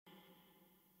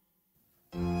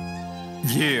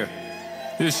Yeah,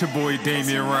 it's your boy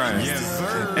Damian Ryan. Yes,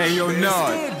 sir. Hey, yo,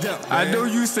 Nod, I man. know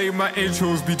you say my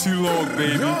intros be too long,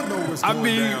 baby. Y'all know what's I going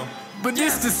mean, down. but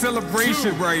this the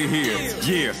celebration right here.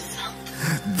 Yeah.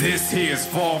 This here's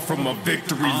far from a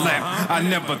victory lap. I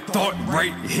never thought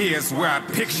right here's where I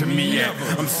picture me at.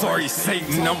 I'm sorry,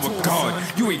 Satan, I'm with God.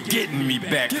 You ain't getting me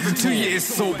back. 2 years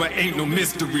sober, ain't no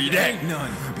mystery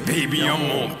that. Baby,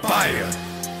 I'm on fire.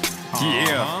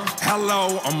 Yeah,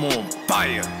 hello, I'm on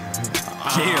fire.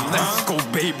 Yeah, let's go,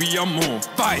 baby, I'm on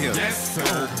fire. Yes,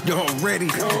 sir. Y'all ready?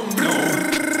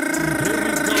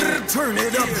 Turn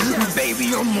it up,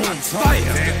 baby, I'm on fire.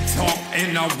 That talk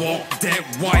and I walk that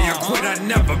wire. Quit, I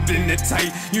never been the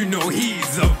type. You know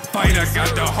he's a fighter.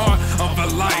 Got the heart of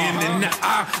a lion and the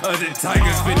eye of the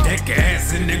tiger. Spit that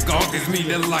gas and the gall gives me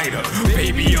the lighter.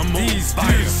 Baby, I'm on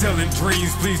fire. Selling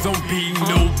dreams, please don't be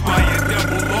no buyer.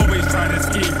 Devil always try to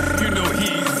scheme. You know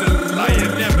he's a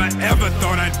liar. Never ever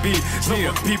thought I'd be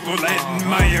someone people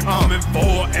admire. Coming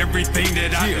for everything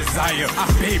that I desire.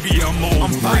 Baby, I'm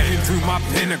on fire. Through my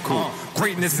pinnacle.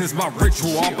 Greatness is my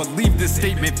ritual. I believe this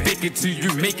statement, fake it till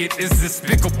you make it, is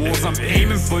despicable. As I'm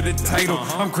aiming for the title,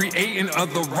 I'm creating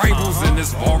other rivals. And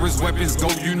as far as weapons go,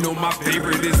 you know my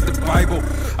favorite is the Bible.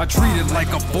 I treat it like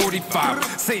a 45.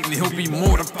 Satan, he'll be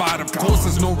mortified. Of course,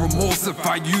 there's no remorse. If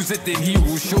I use it, then he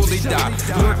will surely die.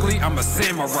 Lyrically, I'm a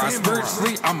samurai.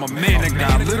 Spiritually, I'm a man of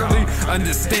God. Literally,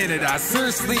 understand it. I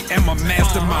seriously am a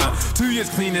mastermind. 2 years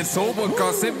clean and sober.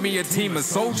 God sent me a team of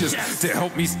soldiers to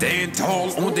help me stand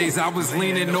tall on days I was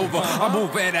leaning over. I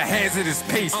move at a hazardous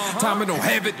pace. Time I don't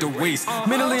have it to waste.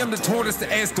 Mentally, I'm the tortoise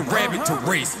to ask the rabbit to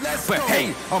race. But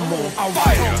hey, I'm on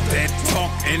fire. That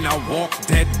talk and I walk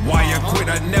that wire. Quit,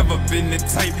 I never been the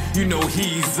type. You know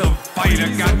he's a fighter.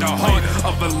 Got the heart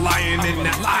of a lion and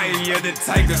the eye of the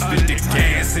tiger. Spit the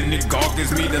gas and the gall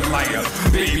gives me the lighter.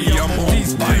 Baby, I'm on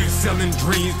fire. Selling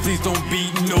dreams, please don't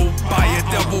be no buyer.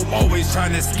 Devil always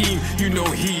trying to scheme. You know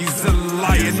he's a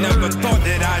liar. Never thought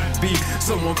that I'd be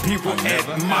someone people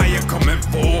admire. Coming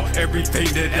for everything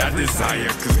that I desire.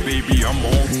 Cause baby, I'm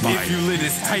on fire. If you live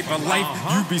this type of life,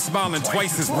 you be smiling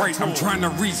twice as bright. I'm trying to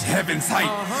reach heaven's height.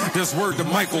 This word to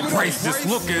Michael Price. Just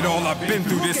look at all I've been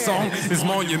through. This song is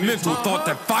monumental. Thought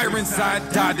that fire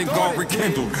inside died and God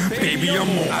rekindled. Baby, I'm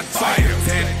on fire.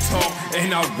 That talk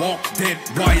and I walk that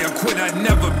wire. Quit, I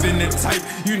never been the type.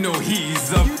 You know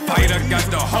he's a fighter. Got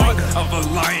the heart of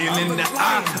a lion and the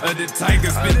eye of the tiger.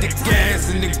 Spit the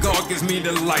gas and the God gives me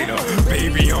the lighter.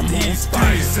 Baby, I'm on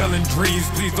fire. Selling dreams,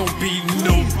 please don't be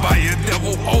no buyer.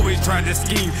 Devil always trying to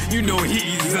scheme. You know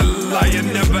he's a liar.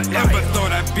 Never ever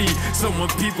thought I'd be someone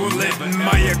people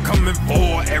admire. Coming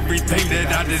for everything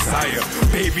that I desire.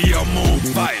 Baby, I'm on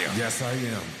fire. Yes, I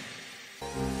am.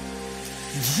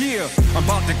 Yeah, I'm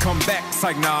about to come back. It's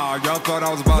like, nah, y'all thought I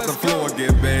was about to floor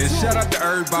again, man. Shout out to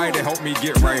everybody that helped me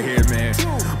get right here, man.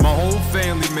 My whole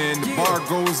family, man. The bar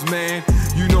goes, man.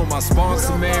 You know my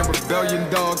sponsor, man. Rebellion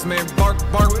Dogs, man. Bark,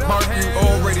 bark, bark. You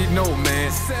already know,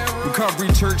 man.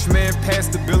 Recovery Church, man.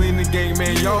 Pastor Billy in the game,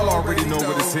 man. Y'all already know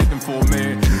what it's hitting for,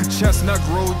 man. Chestnut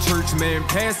Grove Church, man.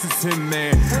 Pastor Tim,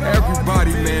 man.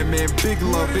 Everybody, man. Big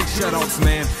love, big shout outs,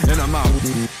 man. And I'm out.